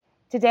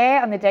Today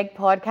on the Dig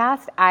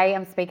podcast, I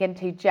am speaking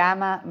to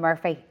Gemma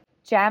Murphy.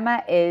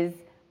 Gemma is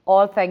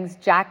all things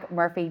Jack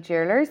Murphy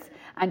Jewelers,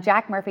 and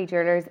Jack Murphy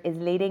Jewelers is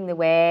leading the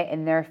way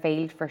in their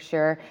field for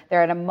sure.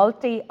 They're a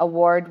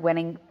multi-award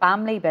winning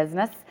family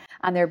business,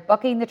 and they're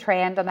bucking the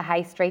trend on the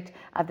high street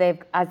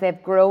as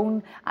they've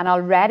grown an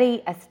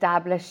already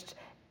established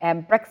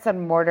bricks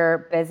and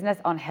mortar business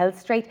on Hill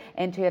Street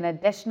into an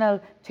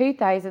additional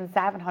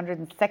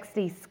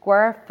 2,760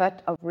 square foot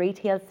of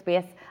retail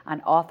space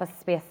and office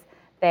space.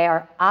 They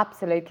are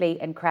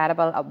absolutely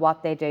incredible at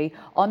what they do.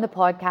 On the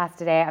podcast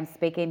today, I'm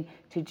speaking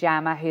to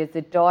Gemma, who is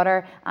the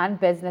daughter and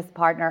business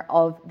partner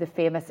of the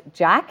famous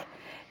Jack.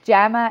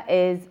 Gemma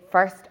is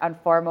first and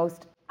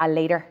foremost a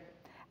leader.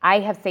 I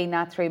have seen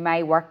that through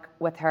my work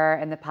with her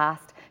in the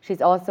past.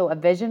 She's also a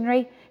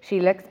visionary. She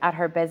looks at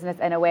her business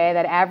in a way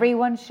that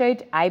everyone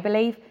should, I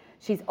believe.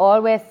 She's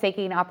always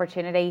seeking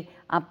opportunity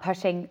and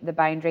pushing the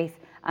boundaries.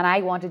 And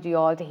I wanted you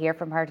all to hear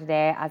from her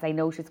today, as I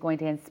know she's going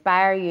to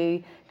inspire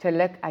you to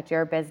look at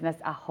your business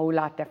a whole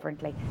lot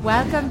differently.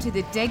 Welcome to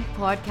the Dig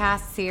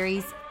Podcast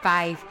Series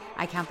 5.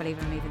 I can't believe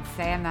I'm even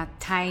saying that.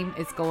 Time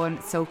is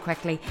going so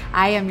quickly.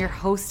 I am your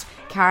host,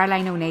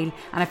 Caroline O'Neill,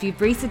 and if you've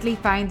recently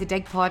found the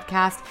Dig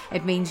Podcast,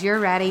 it means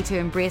you're ready to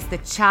embrace the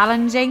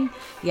challenging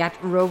yet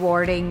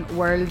rewarding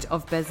world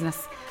of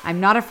business. I'm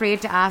not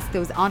afraid to ask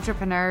those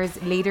entrepreneurs,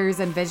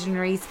 leaders and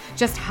visionaries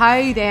just how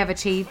they have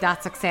achieved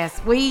that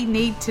success. We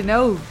need to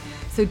know.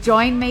 So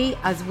join me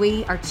as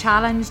we are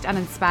challenged and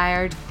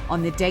inspired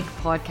on the Dig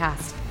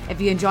Podcast. If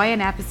you enjoy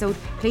an episode,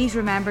 please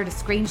remember to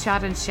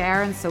screenshot and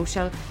share on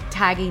social,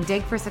 tagging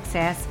Dig for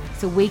Success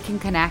so we can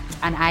connect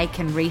and I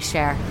can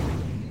reshare.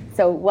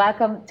 So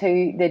welcome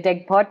to the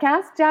Dig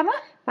Podcast, Gemma.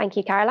 Thank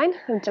you, Caroline.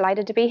 I'm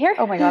delighted to be here.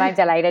 Oh my God, I'm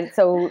delighted.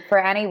 So for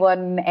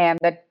anyone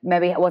that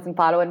maybe wasn't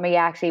following me,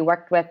 I actually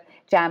worked with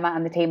Gemma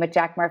and the team at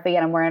Jack Murphy,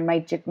 and I'm wearing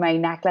my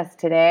necklace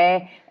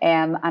today,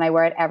 and I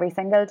wear it every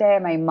single day,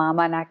 my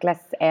mama necklace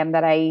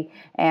that I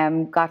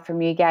got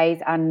from you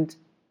guys, and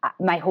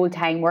my whole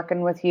time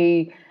working with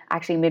you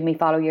actually made me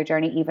follow your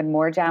journey even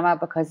more, Gemma,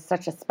 because it's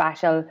such a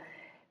special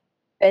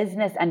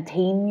business and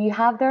team you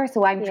have there.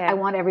 So I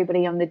want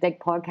everybody on the Dig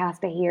Podcast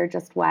to hear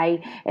just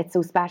why it's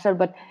so special.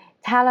 But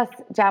tell us,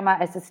 Gemma,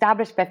 it's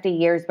established 50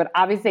 years, but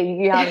obviously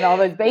you haven't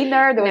always been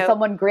there. There was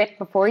someone great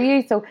before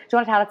you. So do you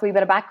want to tell us a wee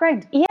bit of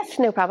background? Yes,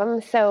 no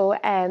problem. So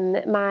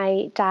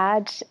my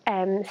dad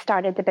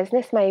started the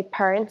business. My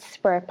parents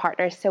were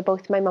partners. So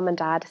both my mum and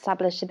dad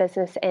established the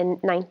business in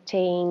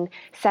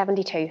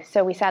 1972.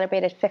 So we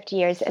celebrated 50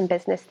 years in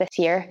business this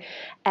year.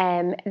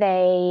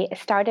 They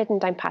started in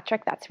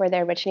Downpatrick. That's where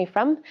they're originally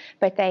from,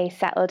 but they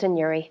settled in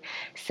Newry.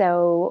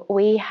 So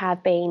we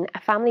have been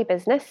a family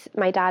business.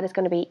 My dad is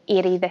going to be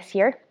 80 this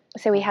year.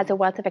 So he has a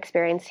wealth of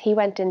experience. He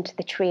went into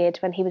the trade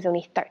when he was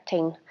only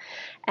 13.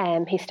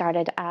 He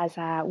started as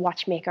a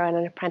watchmaker and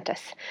an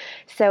apprentice.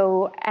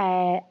 So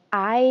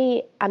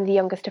I am the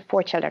youngest of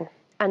 4 children,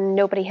 and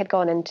nobody had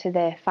gone into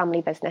the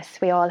family business.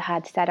 We all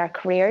had set our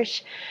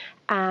careers,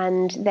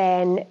 and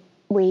then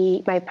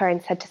my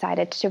parents had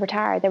decided to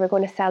retire. They were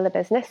going to sell the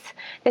business.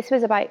 This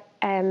was about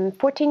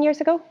 14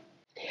 years ago.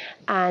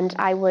 And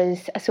I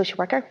was a social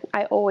worker.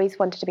 I always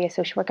wanted to be a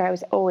social worker. I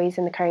was always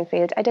in the caring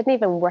field. I didn't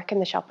even work in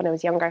the shop when I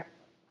was younger.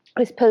 I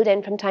was pulled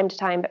in from time to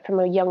time, but from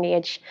a young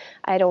age,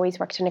 I had always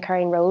worked in a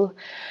caring role.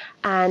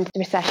 And the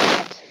recession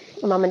hit.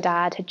 Mum and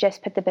Dad had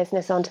just put the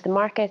business onto the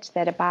market.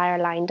 They had a buyer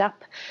lined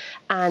up,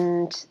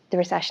 and the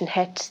recession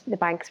hit. The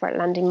banks weren't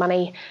lending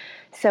money.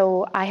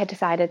 So I had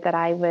decided that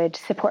I would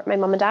support my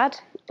mum and dad.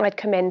 I'd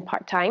come in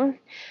part-time.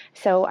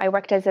 So I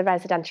worked as a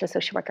residential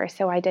social worker.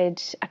 So I did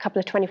a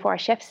couple of 24-hour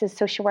shifts as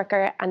social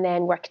worker and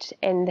then worked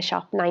in the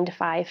shop 9 to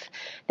 5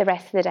 the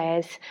rest of the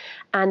days.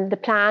 And the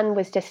plan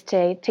was just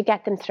to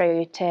get them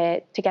through,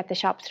 to get the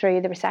shop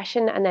through the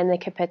recession, and then they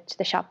could put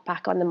the shop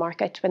back on the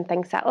market when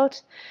things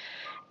settled.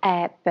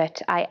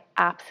 But I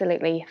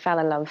absolutely fell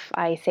in love.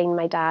 I seen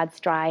my dad's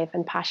drive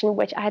and passion,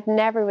 which I had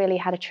never really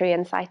had a true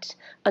insight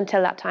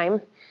until that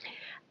time.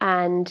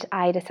 And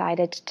I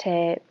decided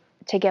to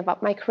give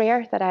up my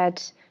career that I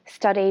had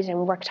studied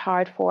and worked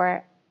hard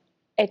for.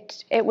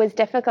 It was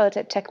difficult.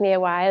 It took me a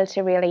while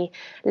to really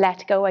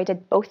let go. I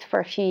did both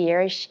for a few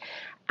years.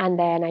 And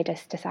then I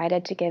just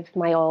decided to give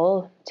my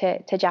all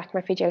to Jack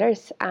Murphy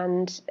Jewelers.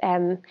 And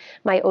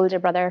my older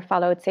brother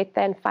followed suit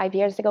then 5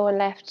 years ago and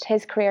left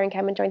his career and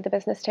came and joined the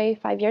business too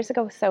 5 years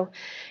ago. So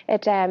a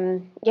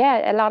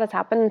lot has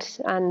happened,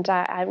 and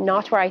I'm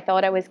not where I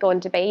thought I was going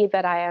to be,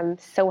 but I am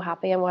so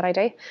happy in what I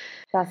do.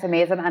 That's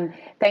amazing. And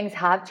things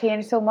have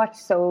changed so much.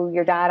 So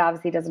your dad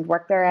obviously doesn't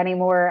work there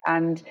anymore,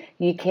 and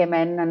you came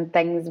in and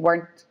things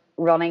weren't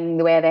running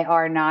the way they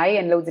are now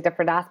in loads of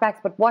different aspects.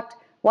 But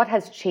what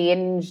has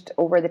changed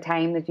over the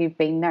time that you've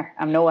been there?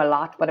 I know a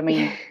lot, but I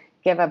mean,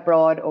 give a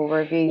broad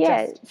overview.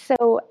 Yeah,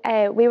 so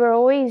we were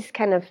always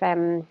kind of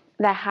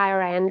the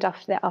higher end of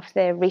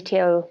the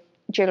retail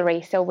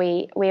jewellery, so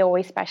we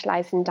always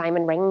specialised in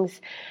diamond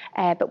rings.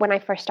 But when I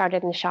first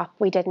started in the shop,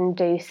 we didn't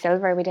do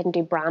silver, we didn't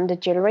do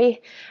branded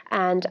jewellery,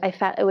 and I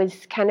felt it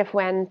was kind of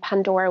when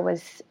Pandora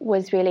was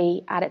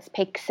really at its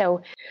peak.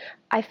 So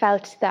I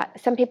felt that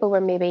some people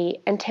were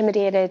maybe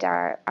intimidated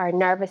or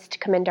nervous to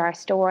come into our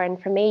store,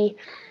 and for me,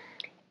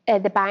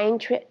 the buying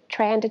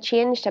trend had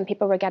changed and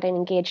people were getting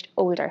engaged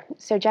older.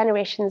 So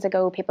generations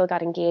ago, people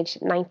got engaged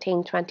at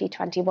 19, 20,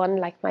 21,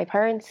 like my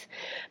parents.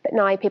 But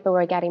now people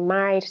were getting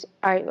married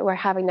or were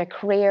having their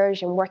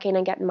careers and working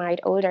and getting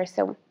married older.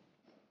 So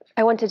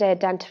I wanted to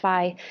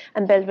identify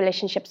and build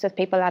relationships with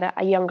people at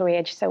a younger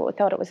age. So I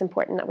thought it was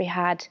important that we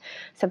had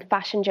some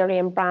fashion jewellery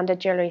and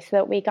branded jewellery so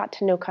that we got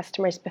to know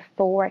customers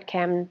before it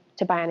came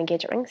to buying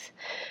engagement rings.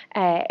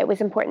 It was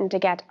important to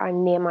get our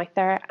name out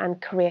there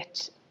and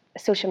create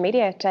social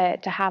media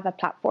to have a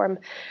platform,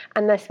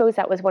 and I suppose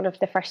that was one of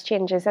the first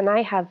changes. And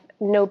I have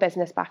no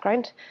business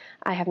background,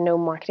 I have no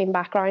marketing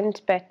background,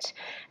 but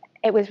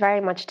it was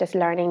very much just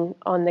learning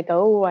on the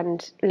go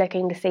and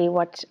looking to see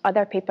what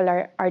other people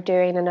are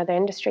doing in other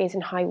industries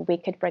and how we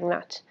could bring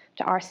that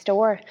to our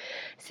store.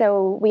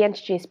 So we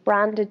introduced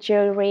branded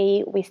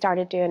jewellery, we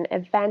started doing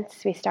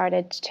events, we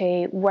started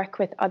to work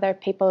with other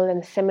people in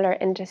a similar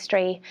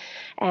industry,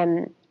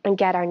 and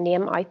get our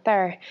name out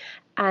there.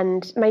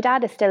 And my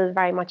dad is still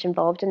very much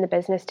involved in the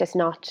business, just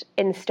not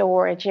in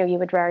storage. You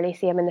would rarely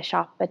see him in the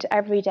shop, but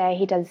every day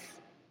he does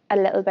a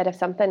little bit of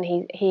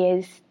something.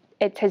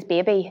 It's his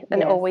baby,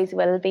 and It always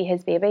will be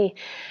his baby.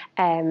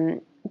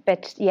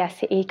 But yes,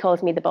 he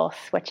calls me the boss,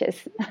 which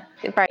is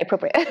very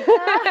appropriate.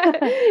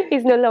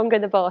 He's no longer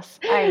the boss.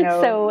 I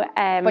know. So,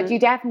 but you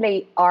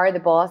definitely are the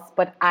boss.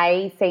 But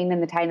I seen in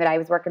the time that I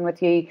was working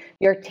with you,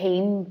 your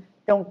team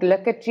don't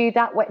look at you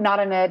that way, not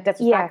in a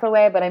disrespectful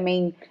way, but I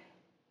mean,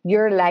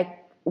 you're like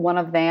one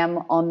of them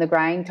on the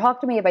ground. Talk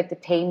to me about the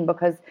team,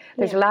 because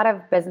there's a lot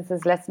of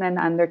businesses listening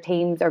and their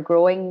teams are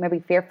growing, maybe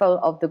fearful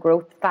of the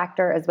growth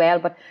factor as well,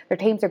 but their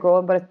teams are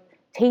growing. But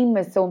team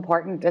is so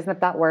important, isn't it,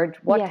 that word?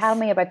 Tell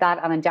me about that,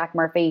 and in Jack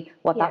Murphy,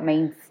 what that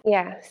means.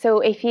 Yeah, so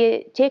if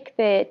you take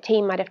the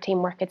team out of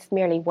teamwork, it's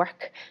merely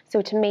work.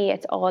 So to me,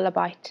 it's all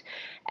about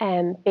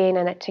being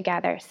in it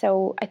together.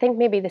 So I think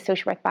maybe the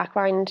social work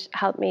background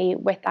helped me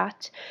with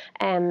that.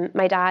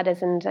 My dad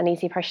isn't an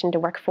easy person to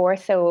work for,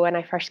 so when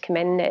I first came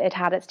in, it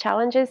had its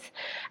challenges.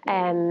 We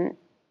are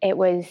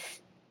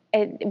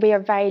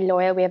very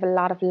loyal. We have a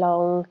lot of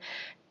long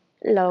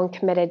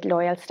committed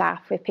loyal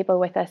staff. We have people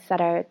with us that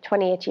are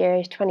 28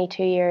 years,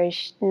 22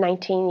 years,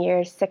 19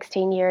 years,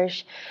 16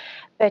 years.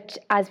 But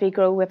as we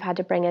grow, we've had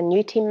to bring in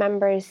new team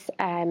members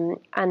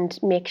and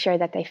make sure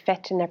that they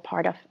fit and they're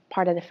part of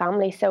the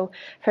family. So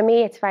for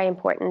me, it's very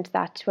important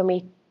that when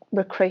we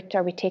recruit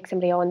or we take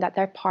somebody on, that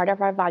they're part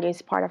of our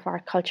values, part of our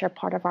culture,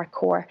 part of our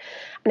core.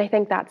 And I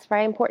think that's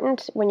very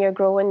important when you're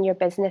growing your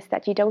business,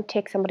 that you don't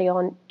take somebody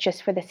on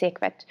just for the sake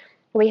of it.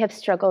 We have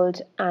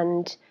struggled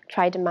and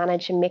tried to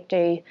manage and make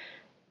do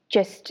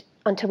just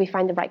until we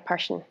find the right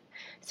person.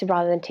 So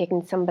rather than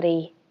taking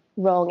somebody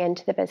wrong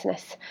into the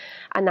business.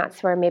 And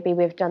that's where maybe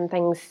we've done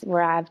things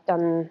where I've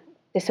done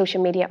the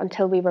social media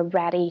until we were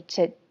ready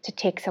to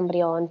take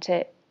somebody on,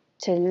 to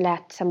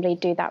let somebody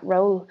do that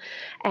role.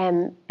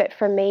 But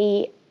for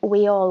me,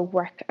 we all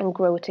work and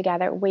grow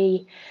together.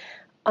 We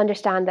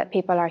understand that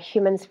people are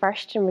humans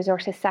first and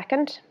resources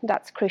second.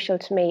 That's crucial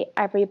to me.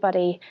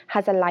 Everybody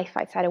has a life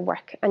outside of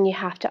work, and you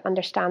have to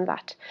understand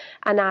that.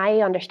 And I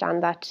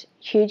understand that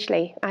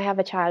hugely. I have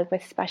a child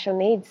with special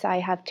needs. I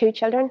have 2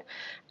 children,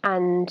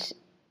 and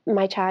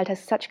my child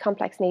has such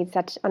complex needs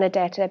that on a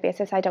day-to-day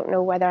basis, I don't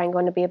know whether I'm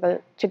going to be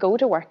able to go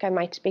to work. I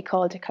might be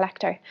called a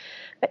collector.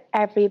 But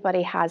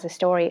everybody has a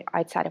story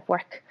outside of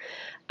work.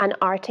 And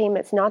our team,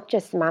 it's not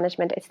just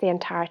management, it's the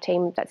entire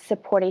team that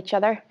support each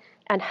other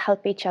and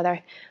help each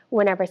other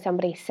whenever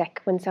somebody's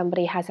sick, when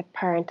somebody has a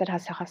parent that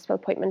has a hospital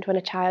appointment, when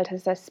a child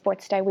has a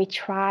sports day. We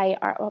try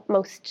our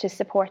utmost to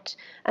support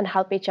and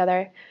help each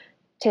other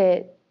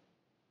to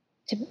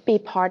be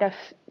part of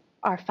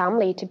our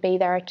family, to be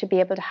there, to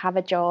be able to have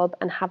a job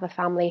and have a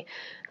family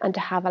and to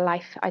have a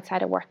life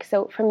outside of work.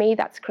 So for me,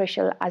 that's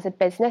crucial as a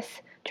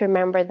business, to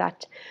remember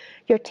that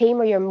your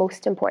team are your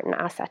most important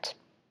asset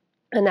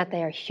and that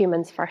they are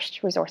humans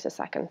first, resources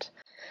second.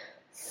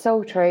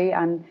 So true.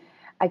 And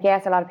I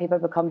guess a lot of people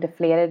become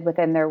deflated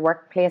within their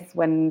workplace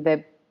when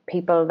the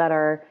people that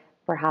are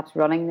perhaps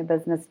running the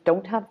business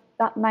don't have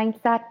that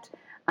mindset.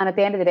 And at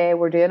the end of the day,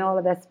 we're doing all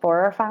of this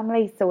for our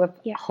family. So if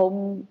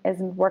home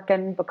isn't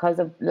working because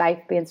of life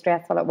being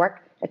stressful at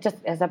work, it just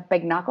is a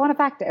big knock-on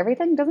effect to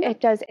everything, doesn't it?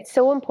 It does. It's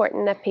so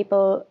important that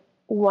people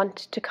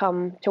want to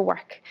come to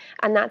work.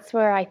 And that's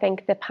where I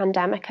think the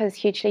pandemic has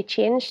hugely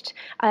changed.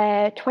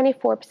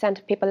 24%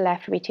 of people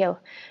left retail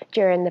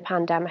during the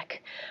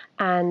pandemic.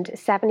 and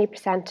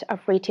 70% of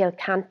retail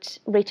can't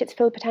reach its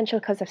full potential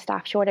because of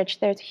staff shortage.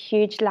 There's a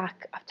huge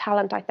lack of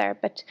talent out there,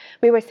 but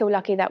we were so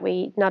lucky that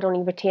we not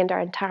only retained our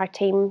entire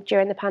team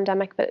during the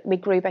pandemic, but we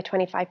grew by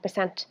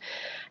 25%.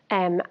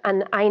 And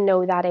I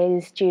know that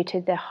is due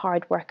to the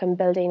hard work and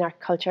building our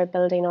culture,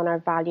 building on our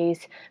values,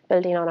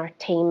 building on our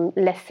team,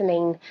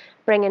 listening,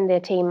 bringing the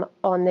team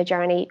on the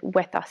journey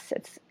with us.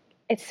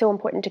 It's so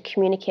important to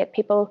communicate.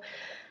 People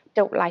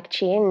don't like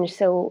change,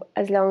 so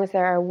as long as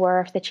they're aware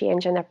of the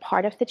change and they're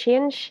part of the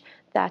change,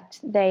 that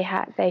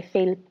they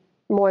feel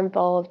more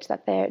involved,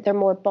 that they're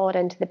more bought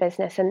into the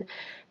business. And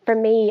for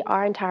me,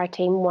 our entire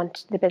team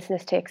want the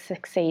business to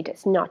succeed.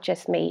 It's not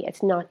just me.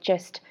 It's not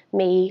just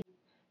me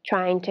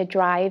trying to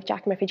drive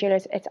Jack Murphy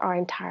Jewelers. It's our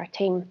entire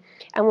team.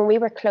 And when we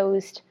were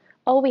closed,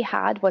 all we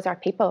had was our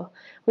people.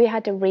 We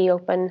had to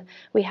reopen.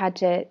 We had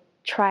to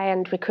try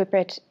and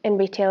recuperate. In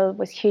retail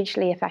was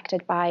hugely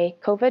affected by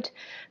COVID,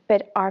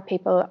 but our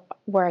people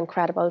were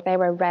incredible. They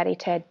were ready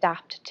to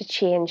adapt, to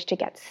change, to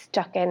get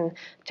stuck in,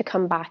 to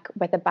come back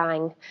with a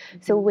bang. Mm-hmm.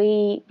 So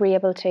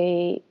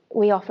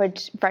we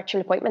offered virtual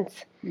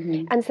appointments.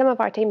 Mm-hmm. And some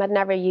of our team had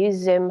never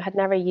used Zoom, had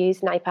never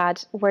used an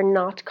iPad, were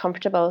not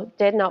comfortable,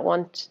 did not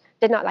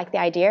like the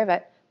idea of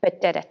it, but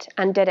did it,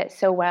 and did it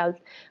so well.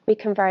 We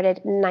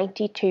converted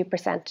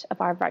 92% of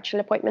our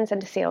virtual appointments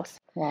into sales.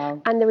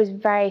 Wow. And there was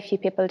very few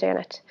people doing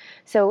it.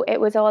 So it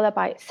was all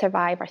about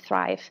survive or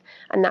thrive.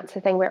 And that's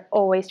the thing, we're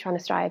always trying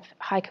to strive.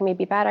 How can we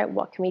be better?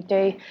 What can we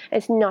do?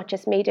 It's not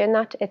just me doing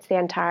that, it's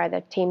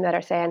the team that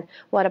are saying,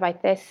 what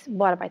about this?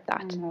 What about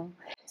that? Mm-hmm.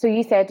 So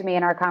you said to me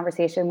in our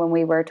conversation when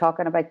we were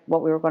talking about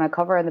what we were going to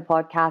cover in the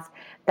podcast,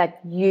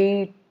 that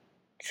you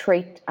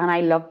treat, and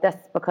I love this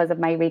because of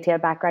my retail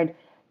background,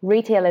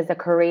 retail is a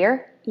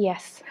career.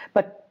 Yes.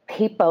 But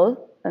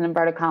people, in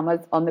inverted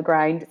commas, on the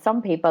ground,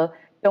 some people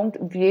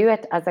don't view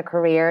it as a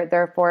career.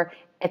 Therefore,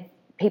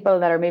 people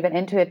that are moving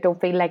into it don't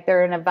feel like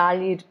they're in a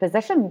valued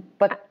position.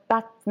 But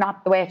that's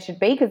not the way it should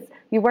be, because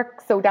you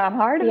work so damn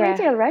hard in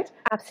retail, right?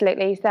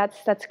 Absolutely.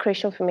 That's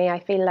crucial for me. I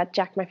feel that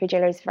Jack Murphy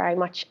Jewelers is very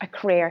much a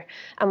career.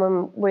 And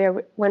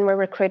when we're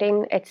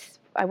recruiting,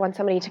 I want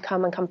somebody to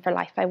come for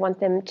life. I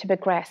want them to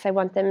progress. I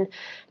want them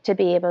to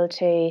be able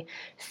to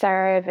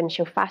serve and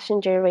show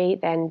fashion jewellery,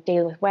 then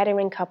deal with wedding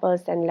ring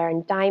couples, then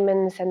learn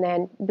diamonds, and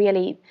then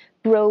really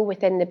grow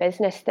within the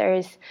business.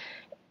 There's,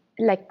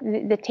 like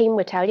the team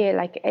would tell you,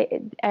 like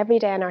every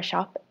day in our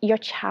shop, you're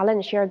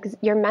challenged,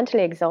 you're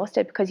mentally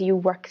exhausted because you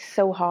work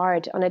so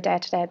hard on a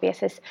day-to-day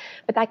basis.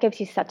 But that gives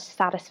you such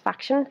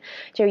satisfaction.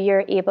 So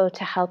you're able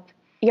to help.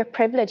 You're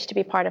privileged to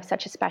be part of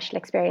such a special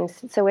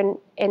experience. So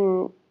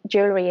in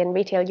jewellery and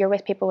retail, you're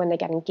with people when they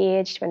get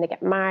engaged, when they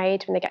get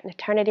married, when they get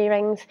maternity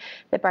rings,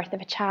 the birth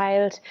of a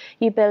child.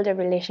 You build a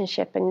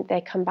relationship and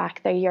they come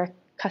back. They're your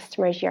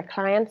customers, your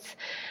clients.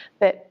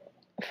 But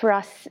for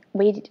us,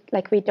 we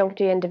don't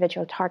do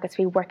individual targets.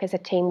 We work as a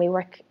team. We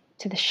work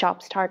to the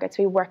shop's targets.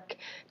 We work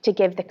to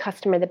give the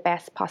customer the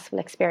best possible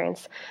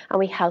experience, and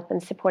we help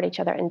and support each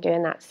other in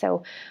doing that.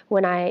 So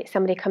when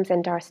somebody comes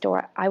into our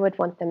store, I would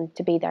want them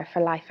to be there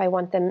for life. I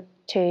want them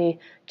to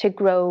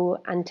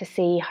grow and to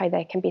see how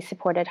they can be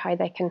supported, how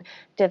they can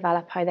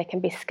develop, how they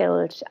can be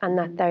skilled, and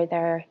that they're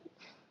there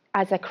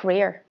as a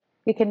career.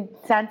 You can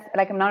sense,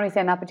 like, I'm not only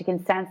saying that, but you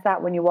can sense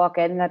that when you walk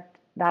in,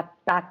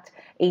 that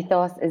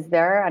ethos is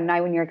there. And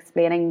now when you're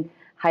explaining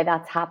how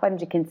that's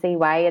happened, you can see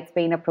why it's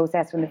been a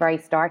process from the very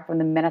start, from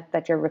the minute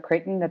that you're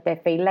recruiting, that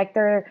they feel like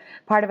they're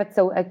part of it.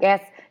 So I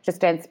guess just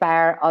to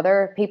inspire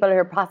other people who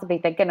are possibly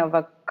thinking of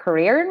a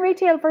career in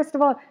retail, first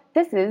of all,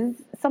 this is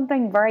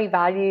something very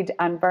valued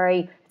and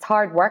it's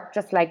hard work,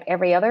 just like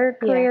every other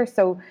career. Yeah.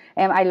 So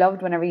I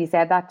loved whenever you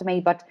said that to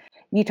me. But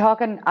you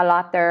talking a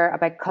lot there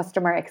about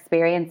customer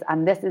experience,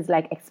 and this is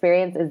like,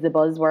 experience is the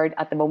buzzword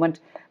at the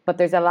moment, but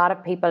there's a lot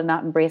of people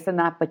not embracing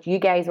that, but you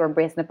guys were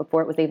embracing it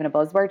before it was even a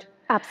buzzword.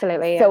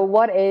 Absolutely. So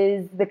what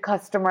is the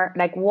customer,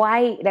 like,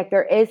 why, like,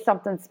 there is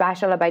something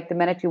special about the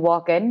minute you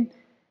walk in.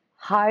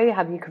 How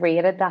have you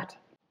created that?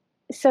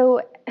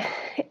 So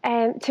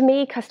to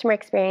me, customer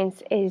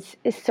experience is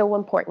so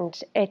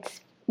important.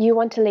 You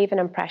want to leave an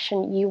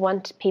impression. You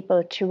want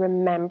people to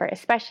remember,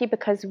 especially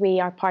because we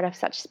are part of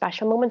such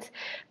special moments,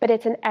 but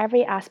it's in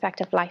every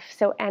aspect of life.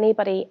 So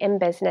anybody in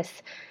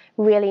business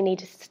really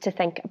needs to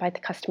think about the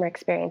customer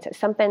experience. It's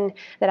something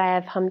that I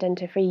have hummed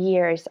into for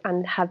years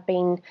and have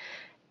been,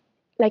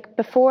 like,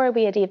 before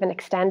we had even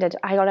extended,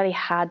 I already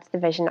had the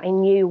vision. I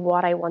knew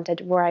what I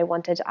wanted, where I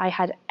wanted. I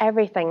had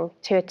everything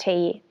to a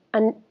T,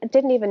 and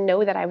didn't even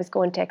know that I was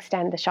going to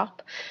extend the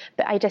shop.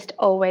 But I just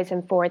always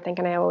am forward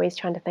thinking. I always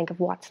trying to think of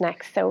what's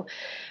next. So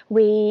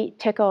we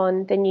took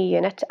on the new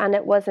unit, and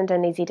it wasn't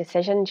an easy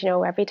decision. You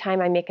know, every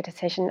time I make a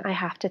decision, I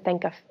have to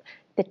think of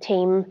the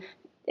team.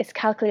 It's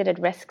calculated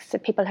risks. So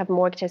people have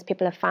mortgages,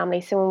 people have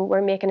families. So when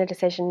we're making a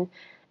decision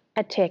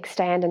to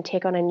extend and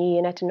take on a new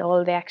unit and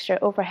all the extra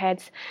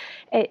overheads,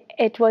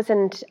 it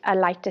wasn't a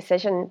light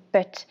decision.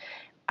 But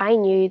I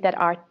knew that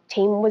our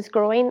team was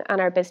growing and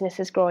our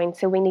business is growing,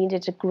 so we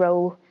needed to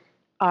grow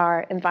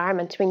our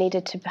environment. We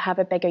needed to have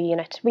a bigger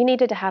unit. We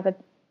needed to have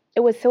it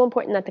was so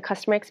important that the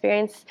customer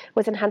experience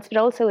was enhanced, but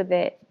also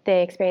the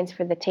experience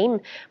for the team.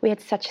 We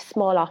had such a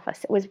small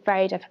office. It was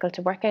very difficult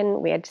to work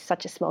in. We had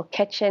such a small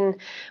kitchen,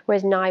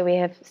 whereas now we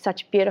have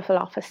such beautiful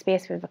office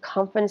space. We have a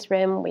conference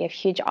room. We have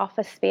huge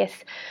office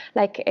space.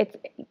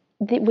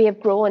 We have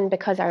grown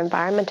because our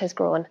environment has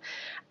grown.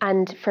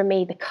 And for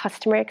me, the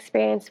customer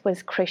experience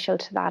was crucial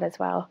to that as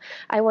well.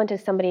 I wanted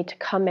somebody to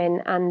come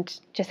in and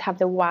just have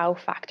the wow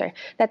factor,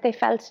 that they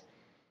felt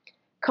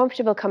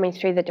comfortable coming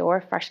through the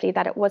door, firstly,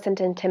 that it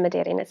wasn't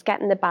intimidating. It's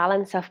getting the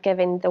balance of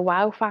giving the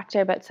wow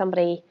factor, but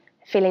somebody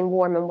feeling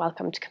warm and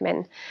welcome to come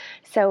in.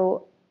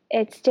 So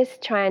it's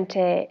just trying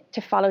to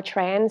follow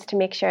trends to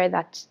make sure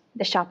that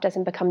the shop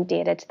doesn't become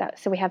dated.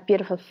 So we have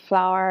beautiful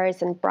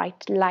flowers and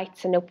bright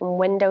lights and open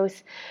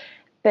windows.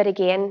 But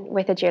again,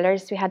 with the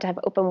jewellers, we had to have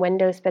open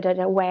windows, but in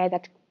a way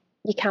that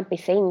you can't be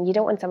seen. You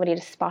don't want somebody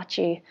to spot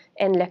you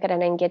and look at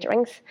an engagement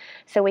rings.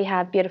 So we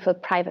have beautiful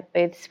private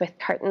booths with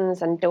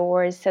curtains and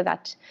doors so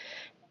that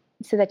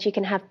you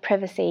can have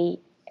privacy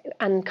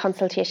and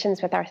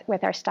consultations with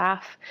our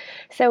staff.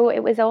 So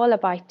it was all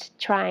about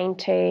trying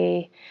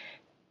to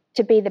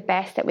be the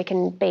best that we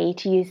can be,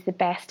 to use the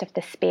best of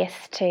the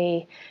space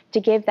to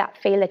give that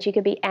feel that you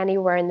could be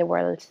anywhere in the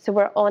world. So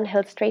we're on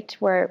Hill Street,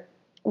 we're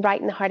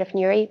right in the heart of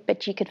Newry,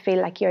 but you could feel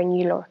like you're in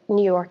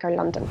New York or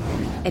London.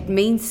 It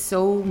means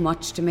so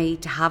much to me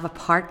to have a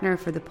partner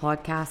for the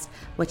podcast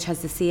which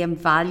has the same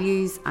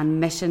values and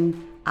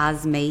mission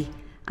as me,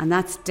 and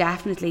that's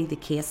definitely the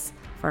case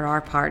for our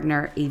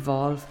partner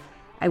Evolve.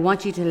 I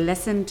want you to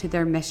listen to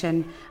their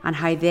mission and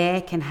how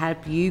they can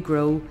help you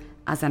grow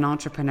as an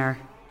entrepreneur.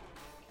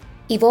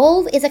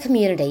 Evolve is a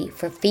community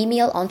for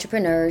female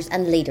entrepreneurs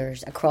and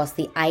leaders across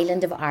the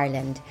island of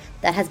Ireland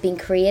that has been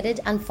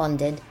created and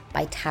funded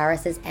by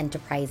Taris's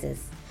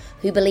Enterprises,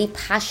 who believe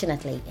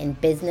passionately in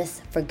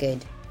business for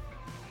good.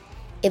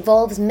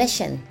 Evolve's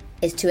mission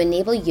is to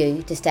enable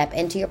you to step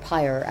into your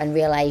power and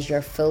realise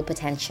your full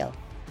potential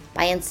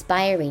by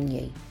inspiring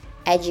you,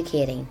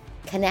 educating,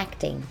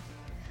 connecting.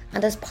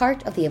 And as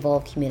part of the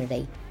Evolve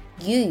community,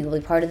 you will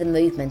be part of the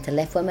movement to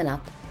lift women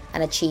up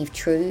and achieve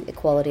true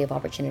equality of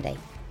opportunity.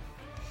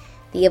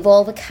 The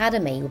Evolve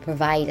Academy will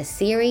provide a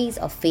series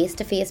of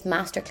face-to-face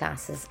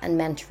masterclasses and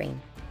mentoring.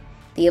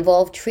 The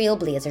Evolve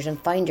Trailblazers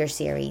and Founders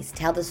series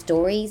tell the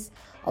stories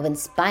of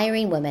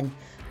inspiring women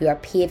who are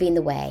paving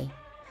the way.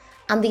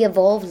 And the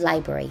Evolve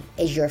Library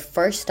is your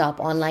first stop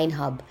online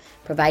hub,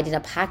 providing a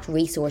packed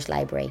resource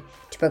library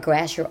to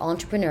progress your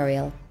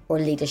entrepreneurial or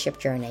leadership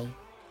journey.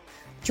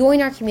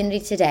 Join our community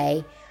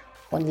today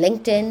on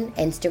LinkedIn,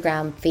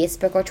 Instagram,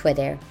 Facebook or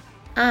Twitter,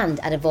 and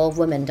at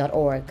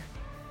evolvewomen.org.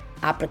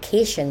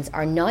 Applications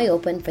are now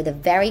open for the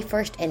very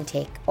first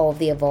intake of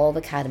the Evolve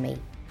Academy.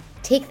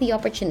 Take the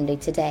opportunity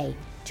today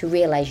to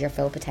realise your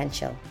full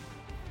potential.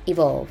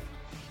 Evolve,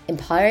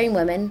 empowering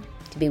women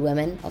to be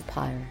women of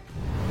power.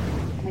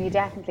 And you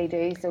definitely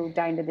do. So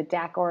down to the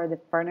decor, the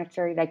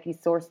furniture, like you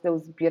source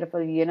those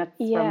beautiful units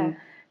from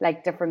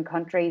like different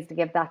countries to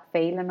give that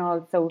feel and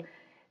all. So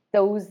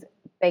those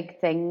big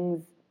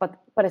things, but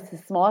it's the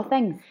small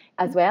things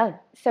as well.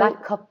 So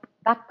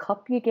that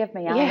cup you give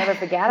me, I'll never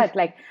forget it.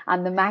 Like,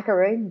 and the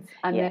macaroons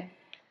and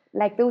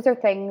like those are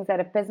things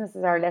that if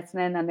businesses are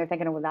listening and they're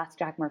thinking, oh, well, that's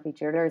Jack Murphy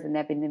Jewellers and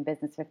they've been in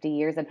business 50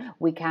 years and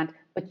we can't,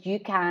 but you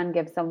can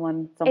give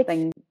someone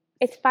something.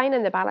 It's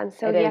finding the balance.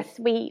 So yes,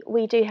 we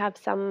do have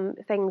some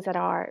things that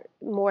are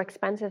more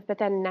expensive, but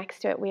then next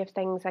to it we have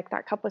things like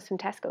that cup was from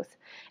Tesco's.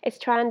 It's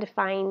trying to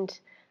find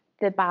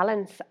the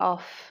balance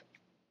of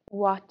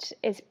what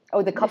is...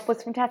 Oh, the cup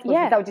was from Tesco's?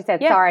 Yeah. Is that what you said?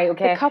 Yeah. Sorry,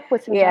 okay. The cup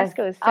was from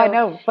Tesco's. So I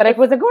know, but it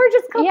was a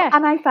gorgeous cup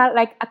and I felt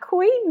like a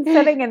queen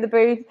sitting in the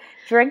booth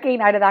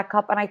drinking out of that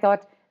cup and I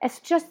thought, it's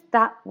just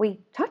that we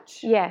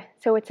touch. Yeah,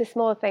 so it's a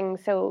small thing.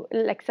 So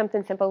like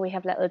something simple, we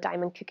have little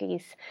diamond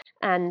cookies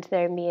and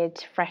they're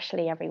made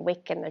freshly every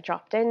week and they're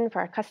dropped in for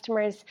our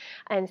customers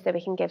and so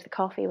we can give the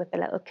coffee with the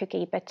little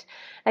cookie. But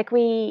like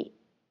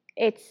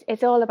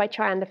it's all about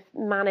trying to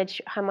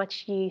manage how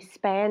much you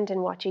spend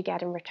and what you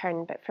get in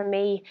return. But for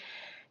me,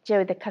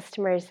 Joe, the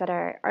customers that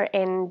are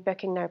in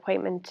booking their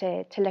appointment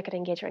to look at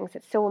engagement rings,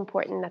 it's so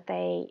important that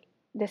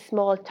the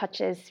small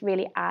touches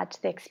really add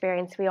to the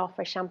experience. We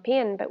offer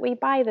champagne, but we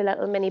buy the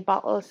little mini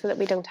bottles so that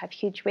we don't have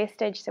huge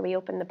wastage. So we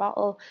open the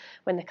bottle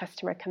when the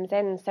customer comes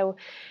in. So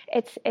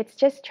it's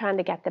just trying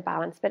to get the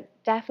balance, but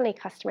definitely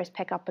customers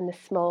pick up on the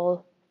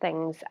small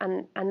things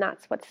and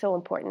that's what's so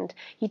important.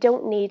 You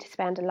don't need to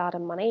spend a lot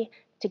of money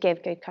to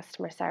give good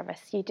customer service.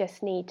 You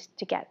just need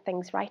to get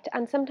things right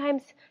and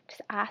sometimes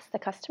just ask the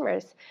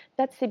customers.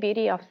 That's the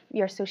beauty of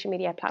your social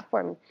media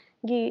platform.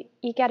 You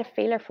get a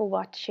feeler for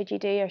what should you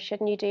do or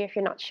shouldn't you do. If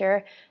you're not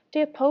sure,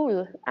 do a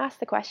poll, ask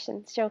the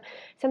questions. So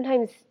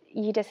sometimes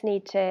you just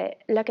need to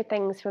look at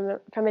things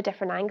from a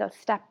different angle,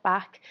 step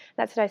back.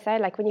 That's what I say.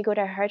 Like when you go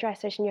to a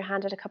hairdresser's and you're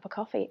handed a cup of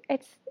coffee,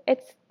 it's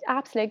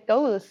absolute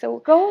gold. So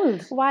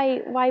Gold.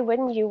 why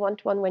wouldn't you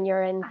want one when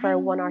you're in for a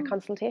 1 hour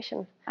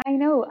consultation? I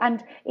know,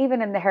 and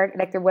even in the hair,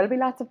 like there will be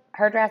lots of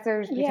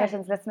hairdressers,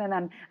 beauticians listening,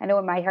 and I know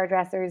in my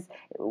hairdressers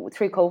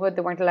through COVID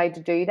they weren't allowed to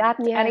do that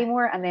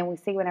anymore, and then we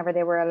see whenever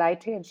they were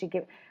allowed to, and she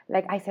give,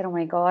 like I said, oh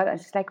my God, and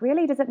she's like,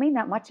 really, does it mean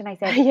that much? And I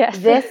said, Yes.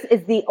 This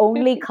is the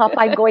only cup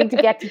I'm going to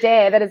get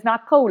today that is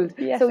not cold.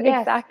 Yes, so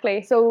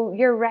exactly. So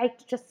you're right,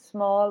 just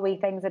small wee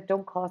things that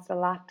don't cost a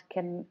lot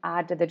can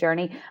add to the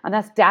journey, and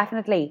that's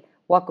definitely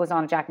what goes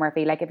on at Jack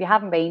Murphy. Like if you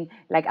haven't been,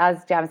 like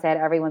as Gemma said,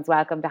 everyone's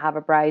welcome to have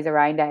a browse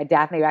around. I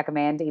definitely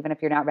recommend, even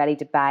if you're not ready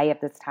to buy at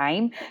this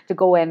time, to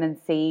go in and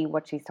see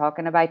what she's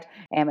talking about.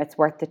 It's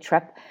worth the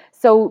trip.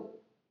 So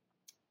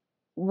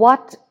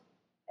what,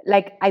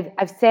 like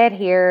I've said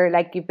here,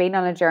 like you've been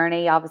on a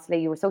journey, obviously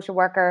you were a social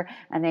worker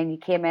and then you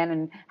came in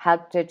and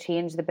helped to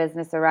change the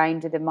business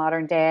around to the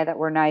modern day that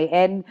we're now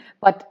in,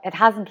 but it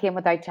hasn't came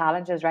without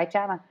challenges, right,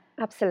 Gemma?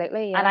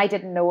 Absolutely, yeah. And I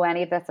didn't know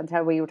any of this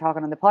until we were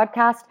talking on the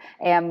podcast,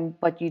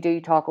 but you do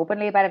talk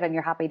openly about it and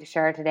you're happy to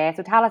share today.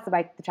 So tell us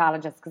about the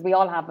challenges, because we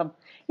all have them.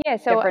 Yeah,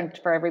 so different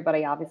for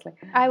everybody, obviously.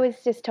 I was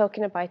just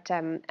talking about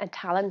a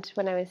talent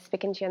when I was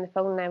speaking to you on the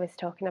phone. I was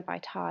talking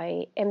about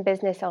how in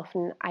business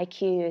often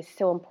IQ is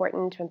so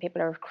important. When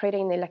people are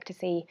recruiting, they look to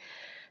see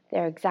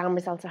their exam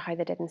results or how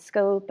they did in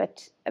school.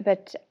 But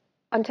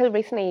until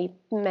recently,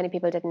 many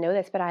people didn't know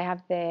this, but I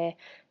have the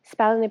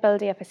spelling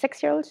ability of a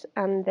 6-year-old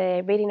and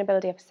the reading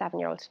ability of a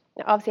 7-year-old.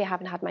 Now, obviously, I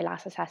haven't had my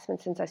last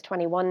assessment since I was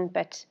 21,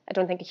 but I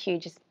don't think a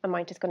huge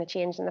amount is going to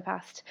change in the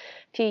past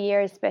few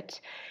years. But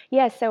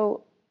yeah,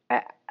 so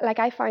like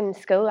I find in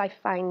school, I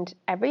find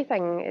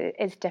everything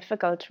is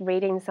difficult.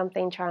 Reading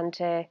something, trying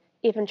to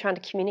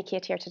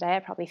communicate here today, I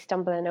probably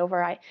stumbling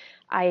over.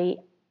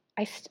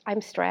 I'm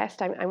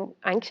stressed. I'm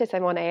anxious.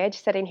 I'm on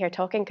edge sitting here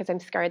talking because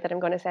I'm scared that I'm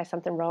going to say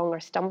something wrong or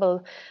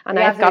stumble. And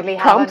I've got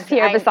prompts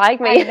here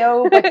beside me. I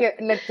know, but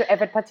look,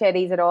 if it puts you at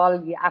ease at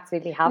all, you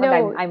absolutely haven't.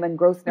 No, I'm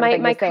engrossed in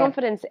everything my you're saying.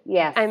 Confidence.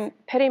 Yes, I'm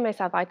putting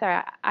myself out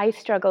there. I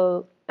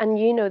struggle, and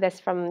you know this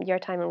from your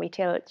time in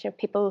retail.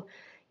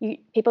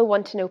 People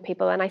want to know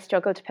people, and I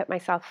struggle to put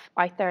myself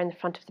out there in the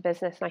front of the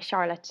business. And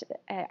Charlotte,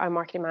 our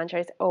marketing manager,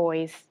 is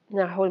always,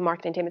 our whole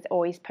marketing team is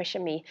always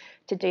pushing me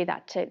to do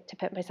that, to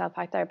put myself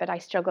out there. But I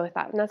struggle with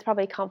that, and that's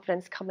probably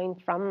confidence coming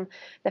from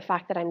the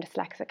fact that I'm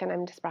dyslexic and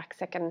I'm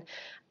dyspraxic, and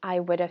I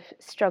would have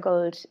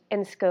struggled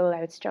in school.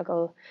 I would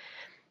struggle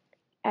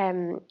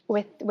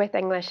with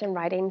English and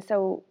writing.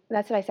 So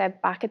that's what I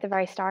said back at the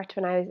very start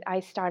when I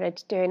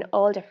started doing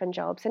all different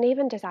jobs, and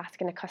even just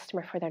asking a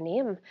customer for their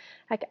name,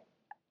 like.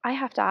 I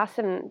have to ask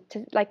them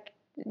to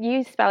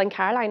use spelling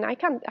Caroline. I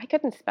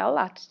couldn't spell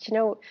that. You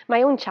know,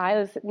 my own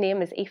child's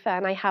name is Aoife,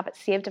 and I have it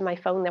saved in my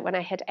phone that when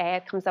I hit A,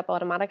 it comes up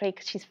automatically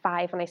because she's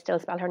 5 and I still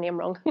spell her name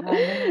wrong.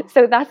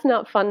 So that's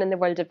not fun in the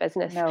world of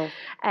business. No.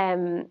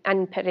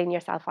 And putting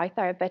yourself out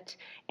there. But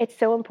it's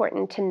so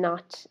important to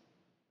not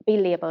be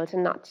labelled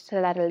and not to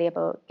let a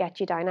label get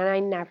you down. And I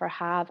never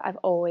have. I've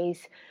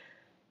always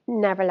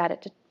never let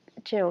it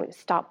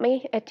stop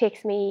me. It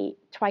takes me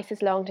twice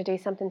as long to do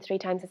something, 3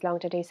 times as long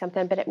to do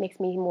something, but it makes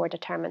me more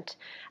determined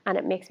and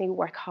it makes me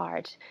work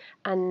hard.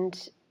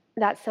 And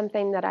that's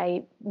something that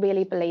I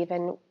really believe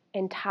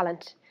in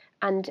talent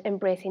and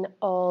embracing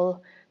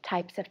all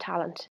types of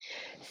talent.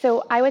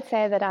 So I would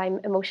say that I'm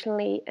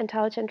emotionally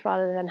intelligent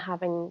rather than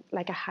having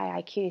like a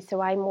high IQ.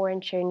 So I'm more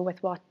in tune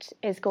with what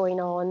is going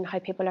on, how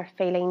people are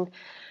feeling,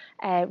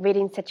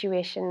 reading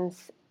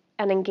situations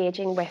and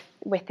engaging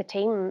with the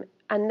team.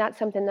 And that's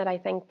something that I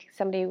think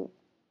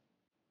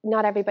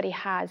not everybody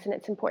has, and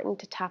it's important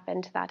to tap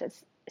into that.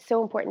 It's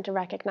so important to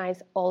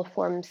recognize all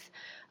forms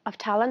of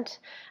talent,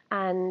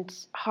 and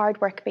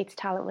hard work beats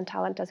talent when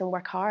talent doesn't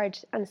work hard.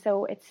 And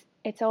so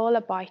it's all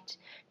about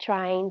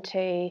trying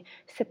to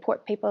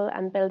support people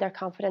and build their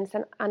confidence.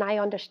 And I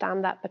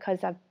understand that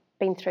because I've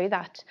been through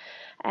that.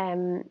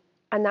 And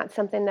that's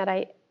something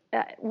that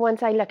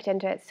once I looked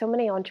into it, so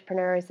many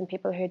entrepreneurs and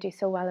people who do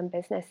so well in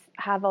business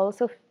have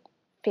also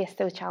face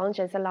those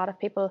challenges. A lot of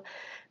people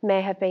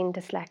may have been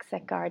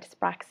dyslexic or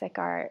dyspraxic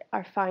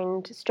or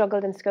found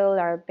struggled in school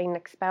or been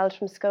expelled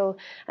from school.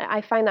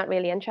 I find that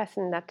really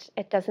interesting that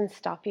it doesn't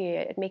stop you.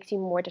 It makes you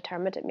more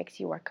determined. It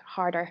makes you work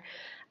harder,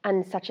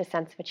 and such a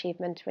sense of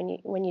achievement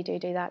when you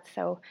do that.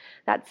 So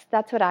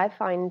that's what I've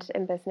found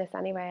in business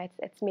anyway.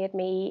 It's made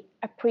me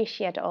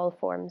appreciate all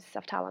forms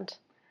of talent.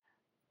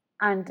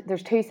 And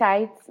there's 2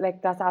 sides,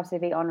 like that's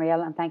absolutely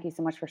unreal, and thank you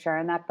so much for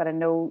sharing that. But I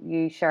know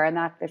you sharing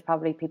that, there's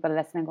probably people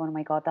listening going, oh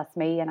my God, that's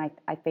me, and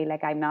I feel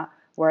like I'm not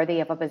worthy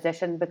of a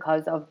position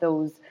because of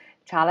those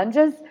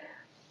challenges.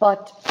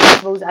 But I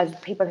suppose as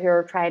people who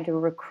are trying to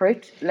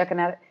recruit,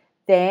 looking at it,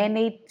 they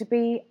need to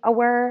be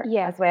aware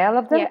as well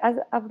of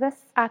this?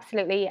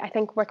 Absolutely. I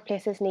think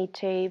workplaces need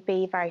to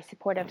be very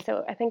supportive.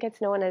 So I think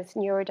it's known as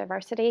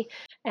neurodiversity,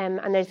 and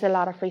there's a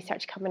lot of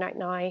research coming out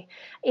now,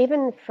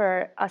 even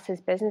for us as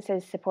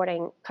businesses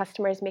supporting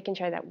customers, making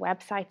sure that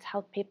websites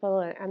help people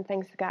and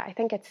things like that. I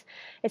think it's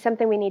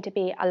something we need to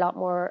be a lot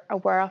more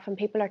aware of, and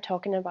people are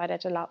talking about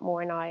it a lot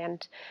more now.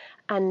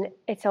 And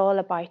it's all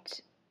about,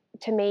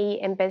 to me,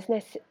 in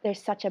business,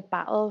 there's such a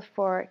battle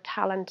for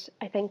talent.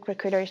 I think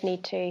recruiters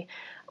need to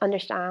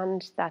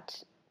understand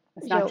that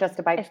it's not just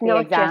about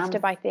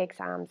the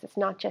exams. It's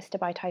not just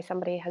about how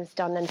somebody has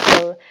done in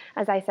school.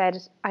 As I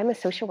said, I'm a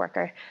social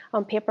worker.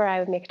 On paper, I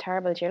would make a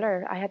terrible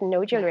jeweler. I had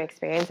no jewelry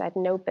experience. I had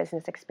no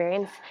business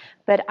experience,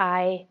 but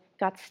I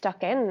got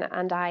stuck in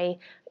and I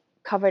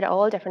covered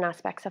all different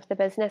aspects of the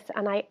business,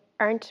 and I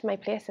earned my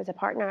place as a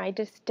partner. I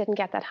just didn't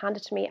get that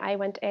handed to me. I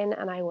went in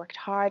and I worked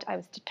hard. I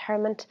was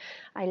determined.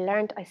 I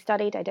learned, I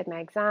studied, I did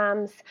my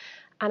exams,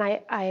 and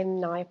I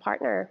am now a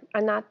partner.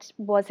 And that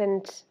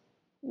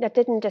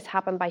didn't just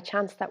happen by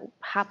chance. That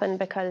happened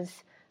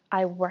because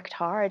I worked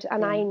hard,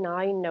 and I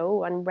now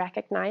know and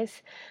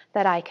recognize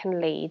that I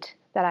can lead,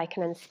 that I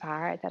can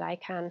inspire, that I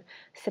can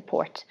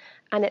support.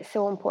 And it's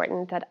so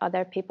important that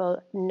other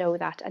people know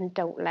that and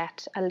don't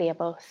let a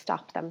label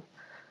stop them.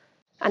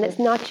 And it's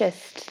not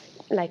just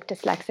like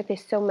dyslexic.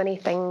 There's so many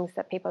things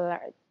that people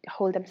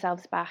hold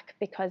themselves back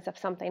because of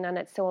something, and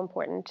it's so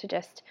important to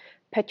just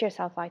put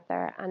yourself out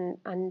there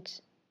and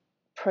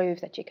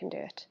prove that you can do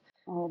it.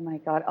 Oh my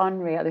God,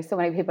 unreal. There's so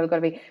many people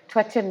going to be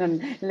twitching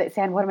and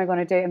saying, what am I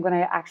going to do? I'm going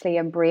to actually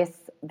embrace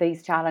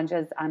these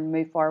challenges and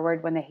move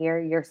forward when they hear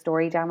your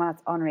story, Gemma.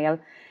 It's unreal.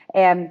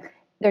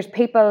 There's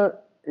people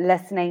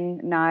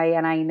listening now,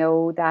 and I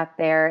know that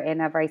they're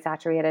in a very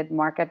saturated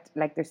market.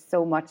 Like, there's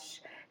so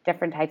much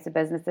different types of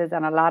businesses,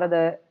 and a lot of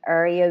the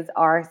areas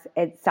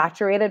it's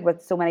saturated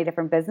with so many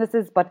different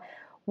businesses. But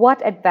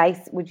what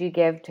advice would you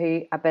give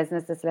to a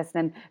business that's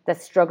listening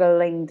that's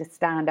struggling to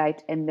stand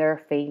out in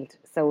their field?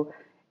 So,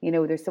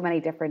 there's so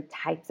many different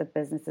types of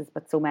businesses,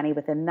 but so many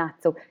within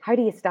that. So how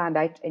do you stand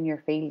out in your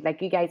field?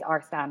 Like, you guys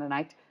are standing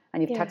out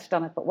and you've touched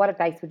on it, but what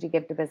advice would you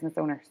give to business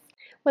owners?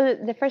 Well,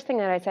 the first thing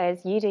that I say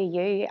is you do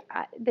you.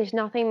 There's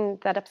nothing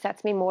that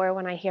upsets me more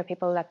when I hear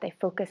people that they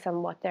focus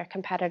on what their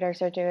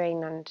competitors are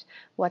doing and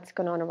what's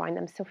going on around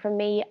them. So for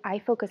me, I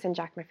focus on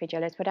Jack Murphy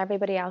Jewelers. What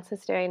everybody else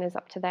is doing is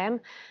up to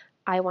them.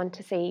 I want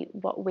to see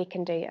what we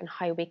can do and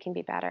how we can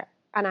be better.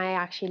 And I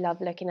actually love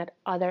looking at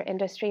other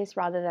industries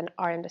rather than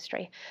our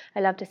industry.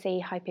 I love to see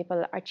how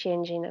people are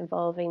changing,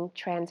 evolving,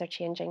 trends are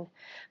changing.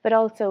 But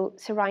also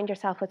surround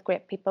yourself with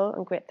great people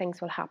and great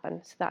things will happen.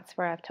 So that's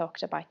where I've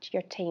talked about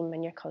your team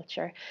and your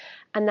culture.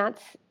 And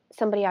that's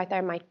somebody out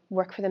there might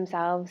work for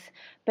themselves,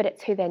 but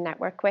it's who they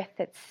network with.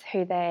 It's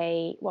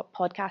what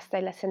podcasts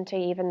they listen to,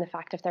 even the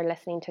fact if they're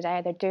listening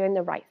today, they're doing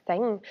the right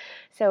thing.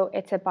 So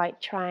it's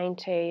about trying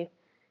to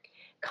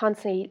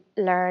constantly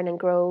learn and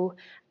grow.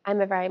 I'm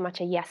a very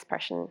much a yes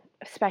person,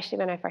 especially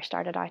when I first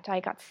started out. I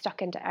got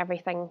stuck into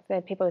everything.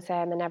 The people say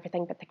I'm in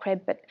everything but the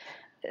crib, but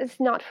it's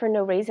not for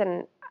no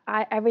reason.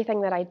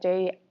 Everything that I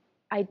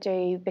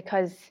do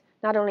because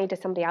not only does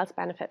somebody else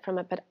benefit from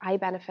it, but I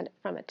benefit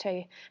from it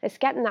too. It's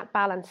getting that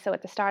balance. So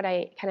at the start,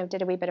 I kind of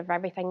did a wee bit of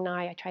everything. Now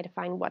I try to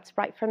find what's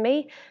right for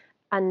me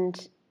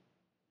and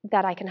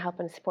that I can help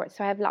and support.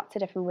 So I have lots of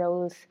different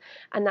roles,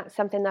 and that's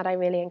something that I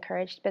really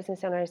encourage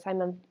business owners.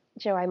 I'm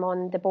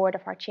on the board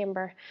of our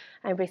chamber,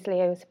 and recently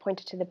I was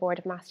appointed to the board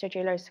of master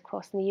jewelers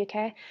across in the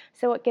UK.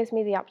 So it gives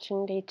me the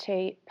opportunity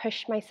to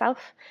push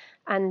myself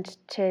and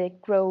to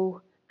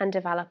grow and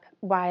develop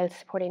while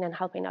supporting and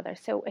helping others.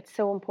 So it's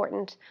so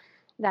important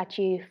that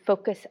you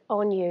focus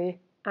on you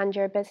and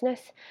your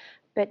business,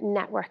 but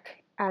network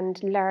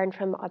and learn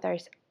from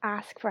others.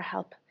 Ask for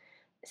help.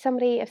 If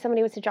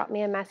somebody was to drop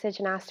me a message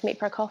and ask to meet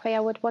for a coffee, I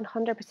would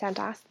 100%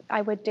 ask.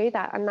 I would do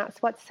that, and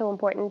that's what's so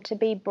important, to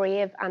be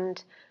brave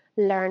and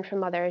learn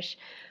from others,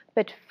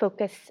 but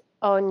focus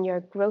on your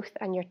growth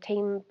and your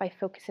team by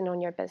focusing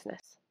on your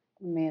business.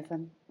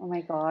 Amazing. Oh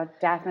my God,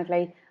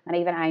 definitely. And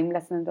even I'm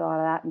listening to all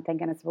of that and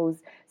thinking, I suppose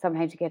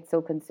sometimes you get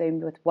so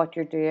consumed with what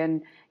you're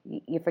doing,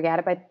 you forget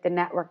about the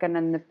networking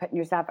and the putting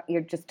yourself,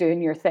 you're just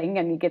doing your thing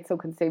and you get so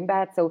consumed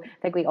by it. So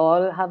I think we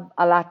all have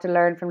a lot to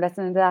learn from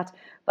listening to that.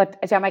 But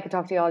Gemma, I could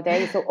talk to you all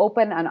day. So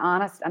open and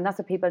honest, and that's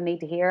what people need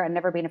to hear, and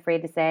never being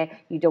afraid to say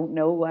you don't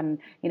know and,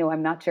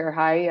 I'm not sure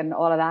how and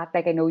all of that.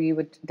 Like, I know you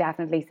would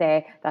definitely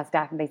say that's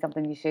definitely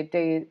something you should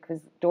do, because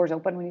doors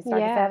open when you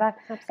start to say that.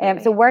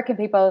 Absolutely. So where can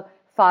people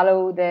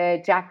follow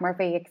the Jack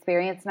Murphy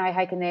experience now?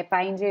 How can they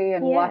find you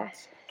and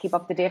keep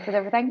up to date with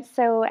everything?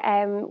 So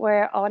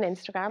we're on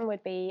Instagram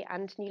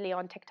and newly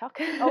on TikTok.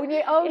 Sure,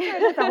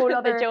 that's a whole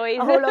other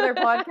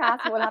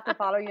podcast. We'll have to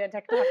follow you on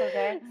TikTok,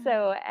 okay?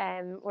 So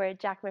we're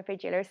Jack Murphy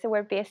Jewelers. So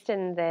we're based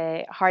in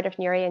the heart of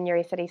Newry in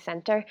Newry City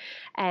Centre.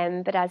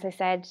 But as I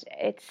said,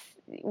 it's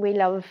we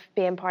love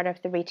being part of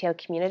the retail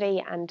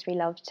community, and we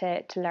love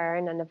to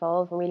learn and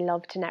evolve, and we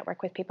love to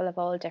network with people of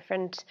all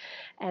different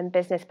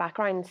business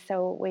backgrounds.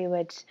 So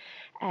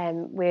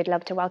we'd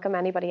love to welcome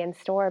anybody in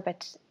store,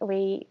 but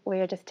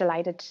we're just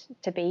delighted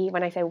to be,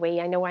 when I say we,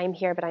 I know I'm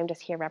here, but I'm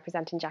just here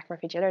representing Jack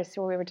Murphy Jewelers.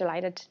 So we were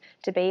delighted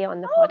to be on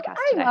the podcast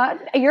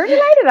today. You're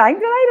delighted, I'm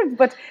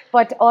delighted,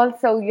 but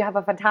also you have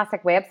a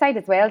fantastic website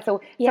as well.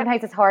 So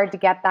sometimes it's hard to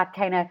get that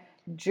kind of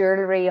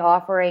jewellery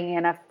offering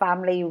in a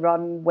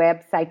family-run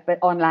website, but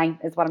online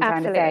is what I'm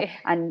trying to say.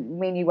 And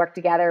when you work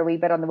together a wee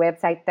bit on the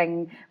website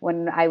thing,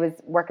 when I was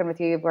working with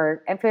you,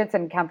 we're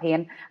influencing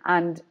campaign,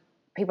 and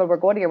people were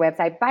going to your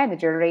website, buying the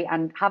jewellery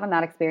and having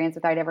that experience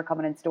without ever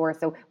coming in store.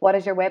 So what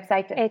is your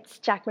website? It's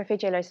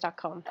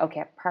jackmurphyjewelers.com.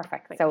 Okay,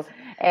 perfect. Thanks. So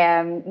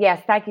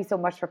yes, thank you so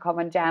much for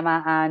coming,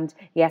 Gemma. And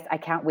yes, I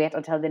can't wait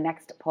until the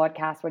next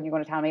podcast when you're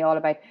going to tell me all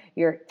about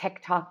your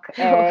TikTok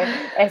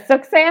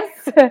success.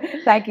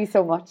 Thank you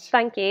so much.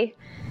 Thank you.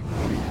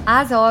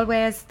 As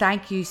always,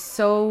 thank you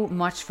so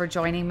much for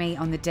joining me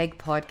on the Dig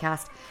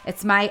podcast.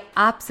 It's my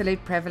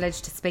absolute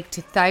privilege to speak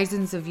to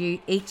thousands of you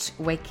each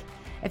week.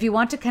 If you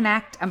want to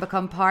connect and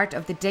become part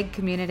of the Dig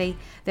community,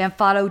 then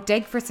follow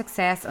Dig for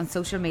Success on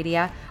social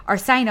media or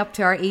sign up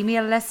to our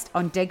email list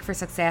on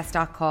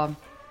digforsuccess.com.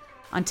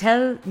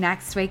 Until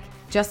next week,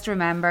 just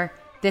remember,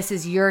 this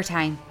is your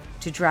time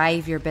to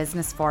drive your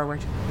business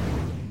forward.